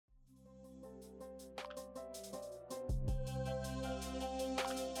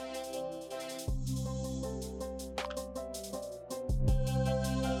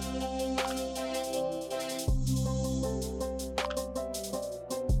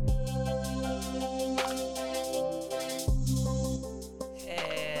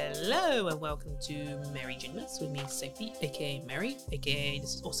Hello and welcome to Merry Ginmas with me, Sophie, aka Mary, aka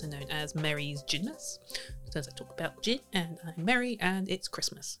this is also known as Mary's Ginmas, because I talk about gin and I'm Mary and it's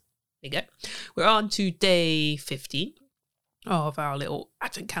Christmas. There you go. We're on to day 15 of our little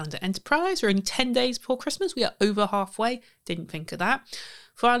advent calendar enterprise. We're only 10 days before Christmas. We are over halfway. Didn't think of that.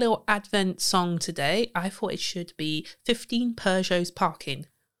 For our little advent song today, I thought it should be 15 Peugeots Parking,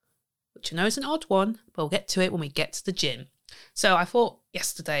 which I know is an odd one, but we'll get to it when we get to the gin. So I thought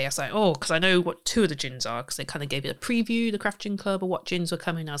yesterday, I was like, because I know what two of the gins are, because they kind of gave it a preview, the Craft Gin Club, of what gins were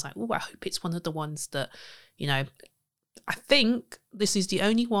coming. I was like, I hope it's one of the ones that, I think this is the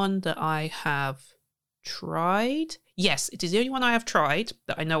only one that I have tried. Yes, it is the only one I have tried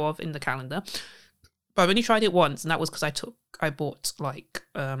that I know of in the calendar. But I've only tried it once, and that was because I bought like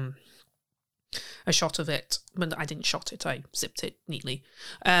a shot of it, but I didn't shot it, I sipped it neatly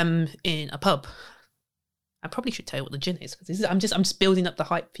in a pub. I probably should tell you what the gin is, because I'm just building up the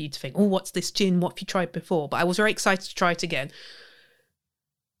hype for you to think, what's this gin? What have you tried before? But I was very excited to try it again.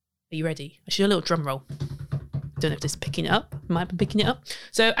 Are you ready? I should do a little drum roll. Don't know if this is picking it up. Might be picking it up.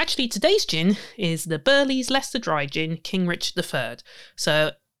 So actually today's gin is the Burley's Leicester Dry Gin, King Richard III.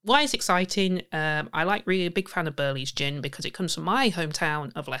 So why is it exciting? I like really a big fan of Burley's gin because it comes from my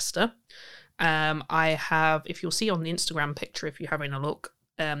hometown of Leicester. I have, if you'll see on the Instagram picture, if you're having a look,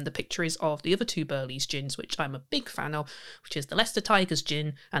 the picture is of the other two Burley's gins, which I'm a big fan of, which is the Leicester Tigers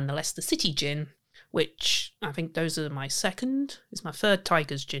gin and the Leicester City gin, which I think those are my third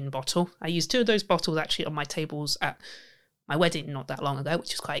Tigers gin bottle. I used two of those bottles actually on my tables at my wedding not that long ago,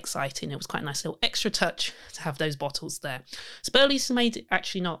 which was quite exciting. It was quite a nice little extra touch to have those bottles there. So Burley's is made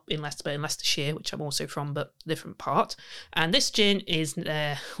actually not in Leicester, but in Leicestershire, which I'm also from, but a different part. And this gin is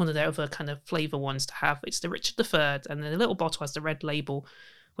one of their other kind of flavour ones to have. It's the Richard III, and the little bottle has the red label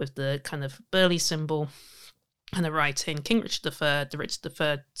with the kind of Burley symbol and the writing King Richard III, the Richard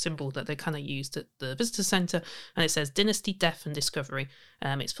III symbol that they kind of used at the visitor centre, and it says Dynasty, Death and Discovery.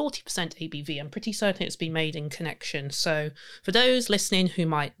 It's 40% ABV. I'm pretty certain it's been made in connection. So for those listening who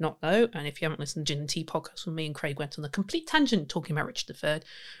might not know, and if you haven't listened to Gin and Tea podcast with me and Craig went on a complete tangent talking about Richard III.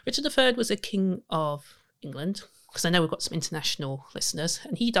 Richard III was a king of England, because I know we've got some international listeners,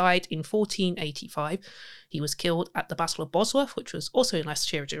 and he died in 1485. He was killed at the Battle of Bosworth, which was also in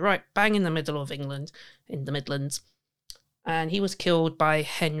Leicestershire, right bang in the middle of England, in the Midlands. And he was killed by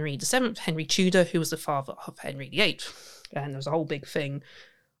Henry VII, Henry Tudor, who was the father of Henry VIII. And there was a whole big thing.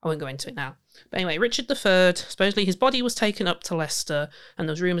 I won't go into it now. But anyway, Richard III, supposedly his body was taken up to Leicester, and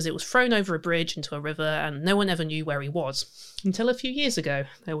there was rumours it was thrown over a bridge into a river, and no one ever knew where he was. Until a few years ago,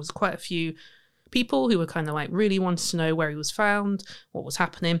 there was quite a few people who were kind of like really wanted to know where he was found, what was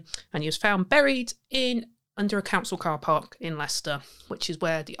happening, and he was found buried under a council car park in Leicester, which is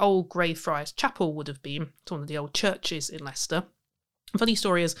where the old Greyfriars Chapel would have been. It's one of the old churches in Leicester. The funny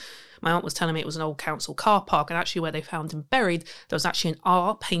story is, my aunt was telling me it was an old council car park, and actually where they found him buried, there was actually an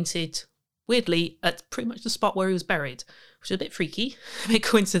R painted weirdly at pretty much the spot where he was buried, which is a bit freaky, a bit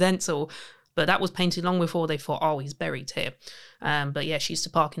coincidental. But that was painted long before they thought, he's buried here. But yeah, she used to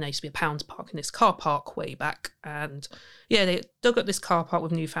park there used to be £1 to park in this car park way back. And yeah, they dug up this car park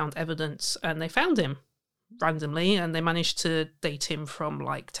with newfound evidence, and they found him randomly, and they managed to date him from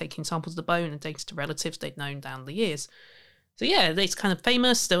like taking samples of the bone and dated to relatives they'd known down the years. So yeah, it's kind of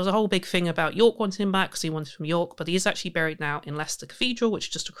famous. There was a whole big thing about York wanting him back because he wanted from York, but he is actually buried now in Leicester Cathedral, which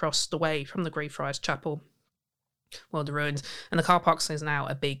is just across the way from the Greyfriars Chapel, well, the ruins. And the car park is now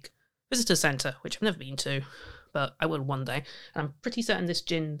a big visitor centre, which I've never been to, but I will one day. And I'm pretty certain this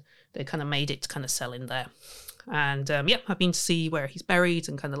gin, they kind of made it to kind of sell in there. And I've been to see where he's buried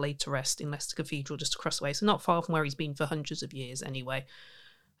and kind of laid to rest in Leicester Cathedral just across the way, so not far from where he's been for hundreds of years anyway.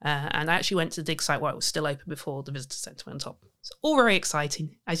 And I actually went to the dig site while it was still open before the visitor centre went up. So all very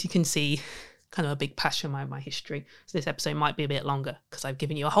exciting. As you can see, kind of a big passion of my history. So this episode might be a bit longer because I've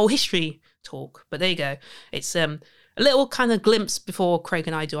given you a whole history talk, but there you go. It's a little kind of glimpse before Craig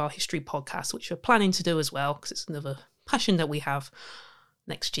and I do our history podcast, which we're planning to do as well, because it's another passion that we have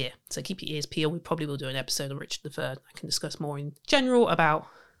next year. So keep your ears peeled. We probably will do an episode on Richard III. I can discuss more in general about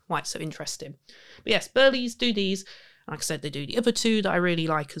why it's so interesting. But yes, Burley's do these. Like I said, they do the other two that I really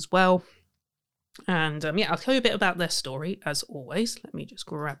like as well. And I'll tell you a bit about their story as always. Let me just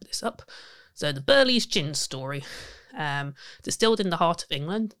grab this up. So the Burley's gin story. Distilled in the heart of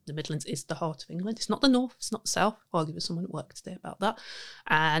England. The Midlands is the heart of England. It's not the north, it's not the south. I'll give you someone at work today about that.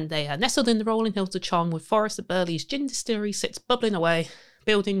 And they are nestled in the rolling hills of Charnwood Forest. The Burley's gin distillery sits bubbling away,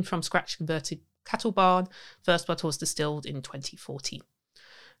 building from scratch converted cattle barn. First bottle was distilled in 2014.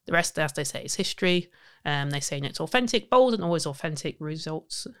 The rest, as they say, is history. They say it's authentic, bold and always authentic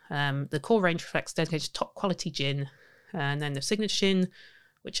results. The core range reflects dedicated top quality gin. And then the signature gin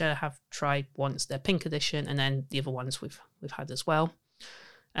which I have tried once. They're pink edition, and then the other ones we've had as well.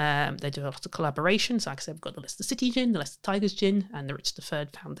 They do a lot of collaborations. Like I said, we've got the Leicester City Gin, the Leicester Tigers Gin, and the Richard III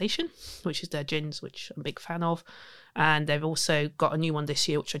Foundation, which is their gins, which I'm a big fan of. And they've also got a new one this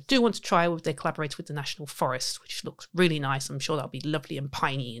year, which I do want to try. They collaborated with the National Forest, which looks really nice. I'm sure that'll be lovely and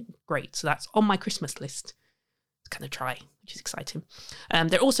piney and great. So that's on my Christmas list to kind of try, which is exciting.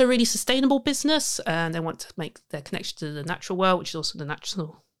 They're also a really sustainable business, and they want to make their connection to the natural world, which is also the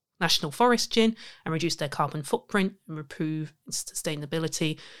National Forest Gin, and reduce their carbon footprint and improve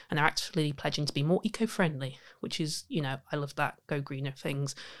sustainability. And they're actually pledging to be more eco-friendly, which is, I love that, go greener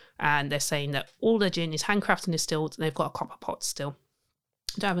things. And they're saying that all their gin is handcrafted and distilled, and they've got a copper pot still.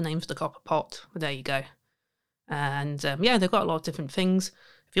 I don't have a name for the copper pot, but there you go. And they've got a lot of different things.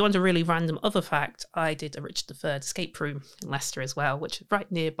 If you want a really random other fact, I did a Richard III escape room in Leicester as well, which is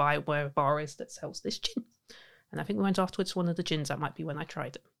right nearby where a bar is that sells this gin. And I think we went afterwards to one of the gins. That might be when I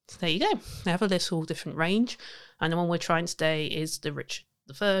tried it. So there you go. They have a little different range. And the one we're trying today is the Richard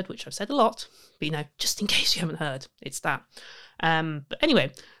III, which I've said a lot. But, just in case you haven't heard, it's that. But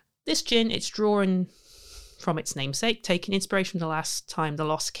anyway, this gin, it's drawn from its namesake, taking inspiration from the last time the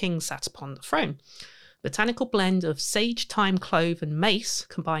Lost King sat upon the throne. Botanical blend of sage, thyme, clove and mace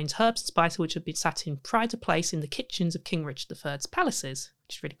combines herbs and spices which have been sat in pride of place in the kitchens of King Richard III's palaces,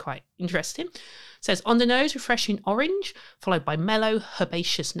 which is really quite interesting. It says, on the nose, refreshing orange, followed by mellow,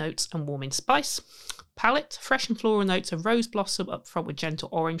 herbaceous notes and warming spice. Palate, fresh and floral notes of rose blossom up front with gentle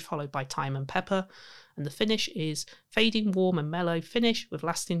orange, followed by thyme and pepper. And the finish is fading, warm and mellow finish with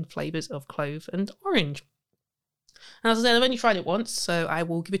lasting flavours of clove and orange. And as I said, I've only tried it once, so I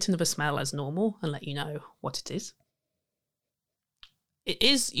will give it another smell as normal and let you know what it is.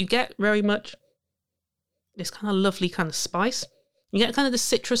 You get very much this kind of lovely kind of spice. You get kind of the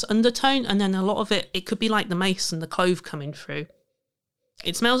citrus undertone, and then a lot of it could be like the mace and the clove coming through.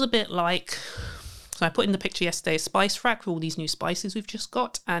 It smells a bit like, so I put in the picture yesterday, a spice rack with all these new spices we've just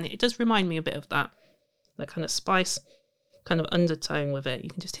got, and it does remind me a bit of that kind of spice kind of undertone with it. You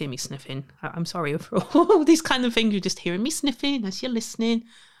can just hear me sniffing. I'm sorry for all these kind of things. You're just hearing me sniffing as you're listening.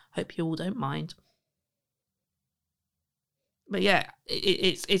 Hope you all don't mind. But yeah,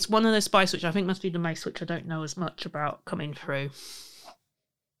 it's one of those spices which I think must be the mace, which I don't know as much about coming through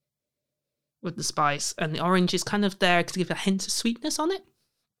with the spice. And the orange is kind of there to give a hint of sweetness on it.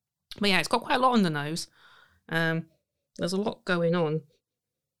 But yeah, it's got quite a lot on the nose. There's a lot going on.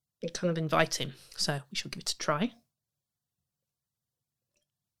 It's kind of inviting. So we shall give it a try.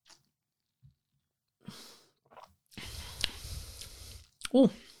 Oh,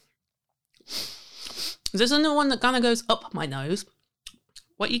 there's another one that kind of goes up my nose.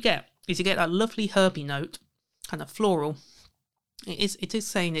 What you get is that lovely herby note, kind of floral. It is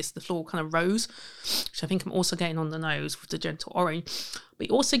saying it's the floral kind of rose, which I think I'm also getting on the nose with the gentle orange. But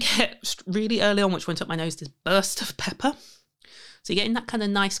you also get really early on, which went up my nose, this burst of pepper. So you're getting that kind of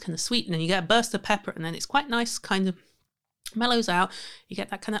nice kind of sweet, and then you get a burst of pepper, and then it's quite nice, kind of mellows out. You get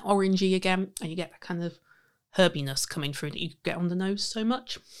that kind of orangey again, and you get that kind of herbiness coming through that you get on the nose so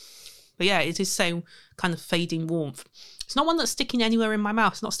much. But yeah, it is so kind of fading warmth. It's not one that's sticking anywhere in my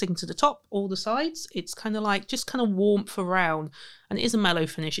mouth. It's not sticking to the top or the sides. It's kind of like just kind of warmth around, and it is a mellow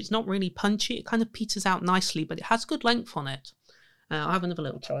finish. It's not really punchy. It kind of peters out nicely, but it has good length on it. I'll have another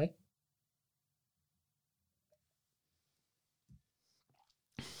little try.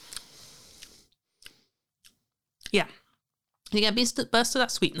 Yeah, you get a burst of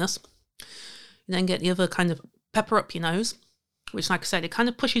that sweetness. You then get the other kind of pepper up your nose, which, like I said, it kind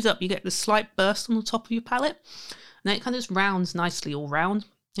of pushes up. You get the slight burst on the top of your palate, and then it kind of just rounds nicely all round.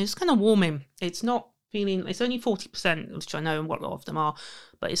 It's kind of warming. It's not feeling, it's only 40%, which I know what a lot of them are,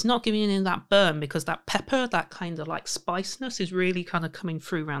 but it's not giving you that burn because that pepper, that kind of like spiciness is really kind of coming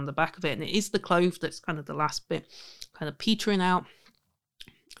through around the back of it. And it is the clove that's kind of the last bit, kind of petering out,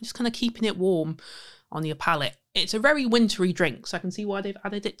 just kind of keeping it warm on your palate. It's a very wintry drink, so I can see why they've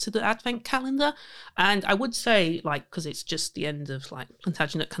added it to the advent calendar. And I would say, like, because it's just the end of like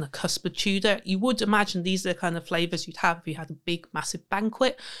Plantagenet, kind of cusp of Tudor, you would imagine these are the kind of flavours you'd have if you had a big, massive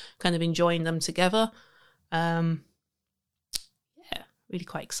banquet, kind of enjoying them together. Yeah, really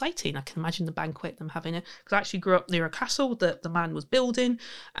quite exciting. I can imagine the banquet, them having it. Because I actually grew up near a castle that the man was building,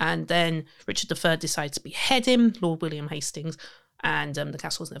 and then Richard III decided to behead him, Lord William Hastings, and the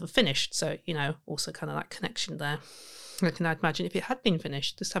castle was never finished. So, you know, also kind of that connection there. I can imagine if it had been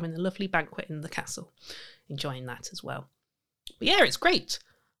finished, just having a lovely banquet in the castle, enjoying that as well. But yeah, it's great.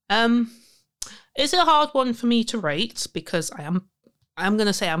 It's a hard one for me to rate because I am I'm going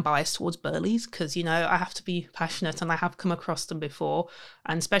to say I'm biased towards Burley's because, you know, I have to be passionate and I have come across them before.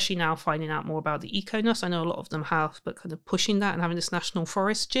 And especially now finding out more about the Eco-Nuss, I know a lot of them have, but kind of pushing that and having this National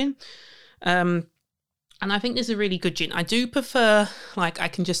Forest gin. And I think this is a really good gin. I do prefer, like, I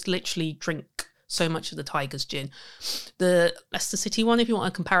can just literally drink so much of the Tiger's gin. The Leicester City one, if you want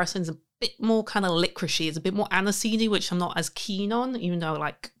a comparison, is a bit more kind of licoricey. It's a bit more aniseedy, which I'm not as keen on, even though I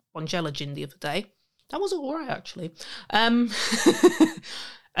like Bonjela gin the other day. That was all right, actually. And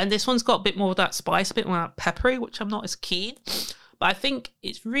this one's got a bit more of that spice, a bit more of that peppery, which I'm not as keen. But I think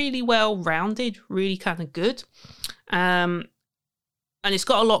it's really well-rounded, really kind of good. And it's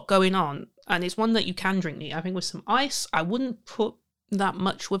got a lot going on. And it's one that you can drink neat. I think with some ice, I wouldn't put that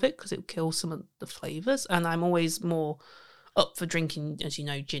much with it because it would kill some of the flavours. And I'm always more up for drinking, as you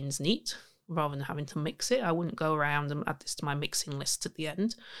know, gins neat, rather than having to mix it. I wouldn't go around and add this to my mixing list at the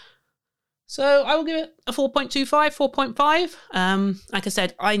end. So I will give it a 4.25, 4.5. Like I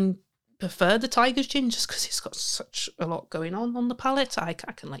said, I prefer the Tiger's gin just because it's got such a lot going on the palate. I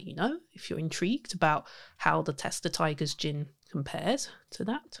can let you know if you're intrigued about how the Tester Tiger's gin compares to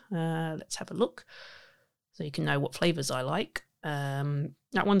that. Let's have a look so you can know what flavours I like.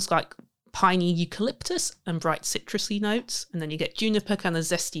 That one's like piney eucalyptus and bright citrusy notes, and then you get juniper, kind of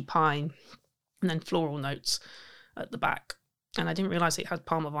zesty pine, and then floral notes at the back. And I didn't realise it had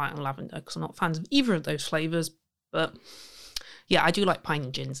Palmavite and lavender because I'm not fans of either of those flavours. But yeah, I do like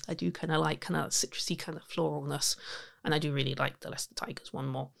piney gins. I do kind of like kind of citrusy kind of floralness. And I do really like the Leicester Tigers one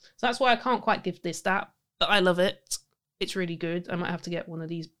more. So that's why I can't quite give this that. But I love it. It's really good. I might have to get one of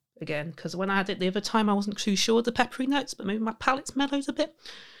these again because when I had it the other time, I wasn't too sure of the peppery notes, but maybe my palate's mellowed a bit.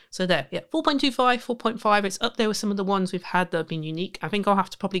 So there, yeah, 4.25, 4.5. It's up there with some of the ones we've had that have been unique. I think I'll have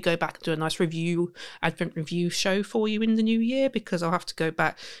to probably go back and do a nice Advent review show for you in the new year because I'll have to go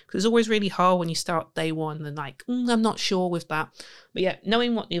back. Because it's always really hard when you start day one and like, I'm not sure with that. But yeah,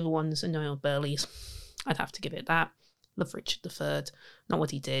 knowing what the other ones and knowing Burley's, I'd have to give it that. Love Richard III. Not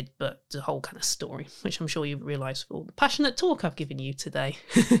what he did, but the whole kind of story, which I'm sure you've realised with all the passionate talk I've given you today.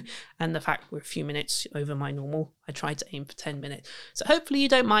 And the fact we're a few minutes over my normal. I tried to aim for 10 minutes. So hopefully you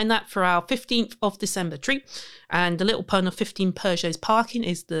don't mind that for our 15th of December treat. And the little pun of 15 Peugeots parking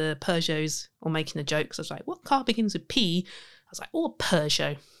is the Peugeots, or making a joke. So I was like, what car begins with P? I was like, oh, a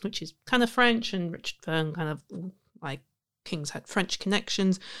Peugeot, which is kind of French, and Richard Fern kind of like Kings had French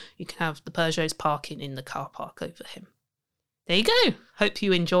connections. You can have the Peugeots parking in the car park over him. There you go. Hope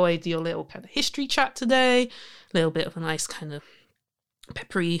you enjoyed your little kind of history chat today. A little bit of a nice kind of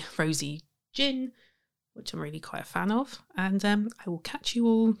peppery, rosy gin, which I'm really quite a fan of. And I will catch you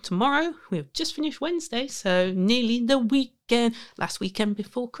all tomorrow. We've just finished Wednesday, so nearly the weekend, last weekend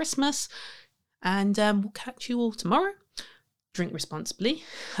before Christmas. And we'll catch you all tomorrow. Drink responsibly.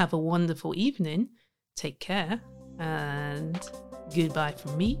 Have a wonderful evening. Take care. And goodbye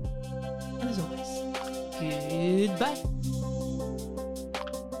from me. And as always, goodbye.